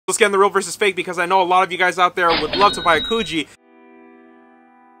Let's get in the real versus fake because I know a lot of you guys out there would love to buy a Coogi.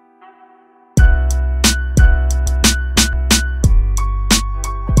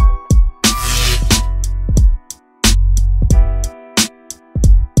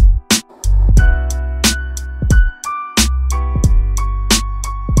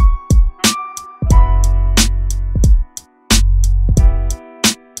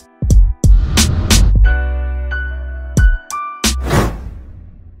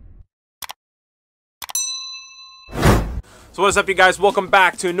 So what is up, you guys? Welcome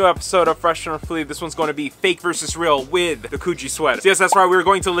back to a new episode of Fresh from the Flea. This one's going to be fake versus real with the Coogi sweater. So yes, that's right. We're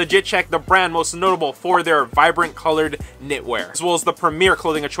going to legit check the brand most notable for their vibrant colored knitwear, as well as the premier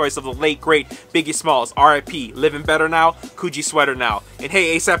clothing of choice of the late great Biggie Smalls. R.I.P. Living better now. Coogi sweater now. And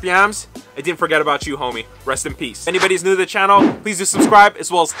hey, ASAP Yams, I didn't forget about you, homie. Rest in peace. If anybody's new to the channel, please do subscribe,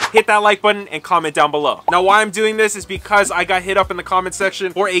 as well as hit that like button and comment down below. Now, why I'm doing this is because I got hit up in the comment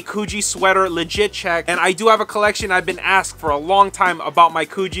section for a Coogi sweater legit check, and I do have a collection. I've been asked for a long time about my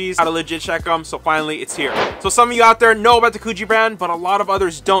Coogis, how to legit check them, so finally it's here. So some of you out there know about the Coogi brand, but a lot of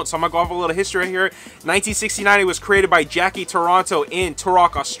others don't, so I'm gonna go off a little history here. 1969, it was created by Jackie Toronto in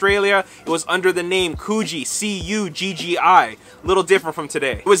Turok, Australia. It was under the name Coogi, C-U-G-G-I. A little different from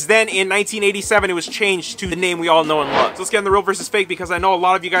today. It was then in 1987, it was changed to the name we all know and love. So let's get in the real versus fake because I know a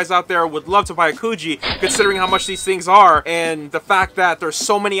lot of you guys out there would love to buy a Coogi, considering how much these things are and the fact that there's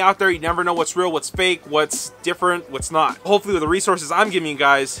so many out there, you never know what's real, what's fake, what's different, what's not. Hopefully with the resources I'm giving you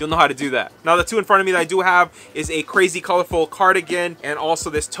guys, you'll know how to do that. Now the two in front of me that I do have is a crazy colorful cardigan and also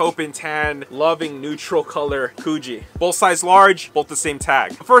this taupe and tan loving neutral color Coogi. Both size large, both the same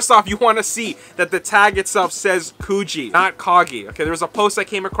tag. First off, you want to see that the tag itself says Coogi, not Coggy. Okay, there was a post I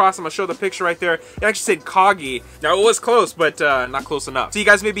came across. I'm gonna show the picture right there. It actually said Coggy. Now it was close, but not close enough. So you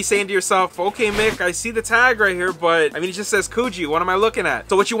guys may be saying to yourself, okay Mick, I see the tag right here, but I mean it just says Coogi. What am I looking at?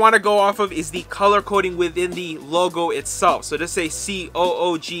 So what you want to go off of is the color coding within the logo itself. So just say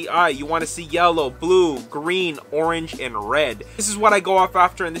C-O-O-G-I. You want to see yellow, blue, green, orange, and red. This is what I go off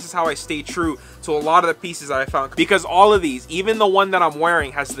after, and this is how I stay true to a lot of the pieces that I found, because all of these, even the one that I'm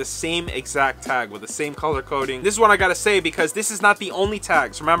wearing, has the same exact tag with the same color coding. This is what I gotta say, because this is not the only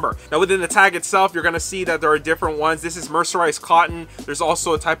tags. Remember, now within the tag itself, you're gonna see that there are different ones. This is mercerized cotton. There's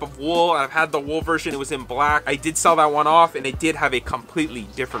also a type of wool. I've had the wool version. It was in black. I did sell that one off, and it did have a completely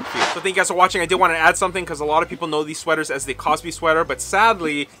different feel. So thank you guys for watching. I did want to add something because a lot of people know these sweaters as the Cosby sweater, but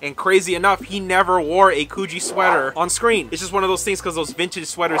sadly and crazy enough, he never wore a Coogi sweater on screen. It's just one of those things, because those vintage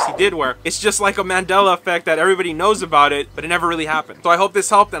sweaters he did wear, it's just like a Mandela effect that everybody knows about it, but it never really happened. So I hope this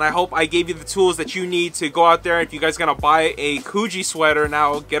helped, and I hope I gave you the tools that you need to go out there. If you guys gonna buy a Coogi sweater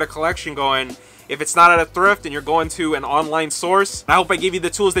now, get a collection going. If it's not at a thrift and you're going to an online source, I hope I gave you the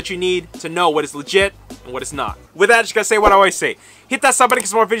tools that you need to know what is legit and what is not. With that, I just gotta say what I always say. Hit that sub button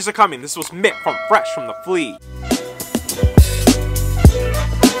because more videos are coming. This was Mick from Fresh from the Flea.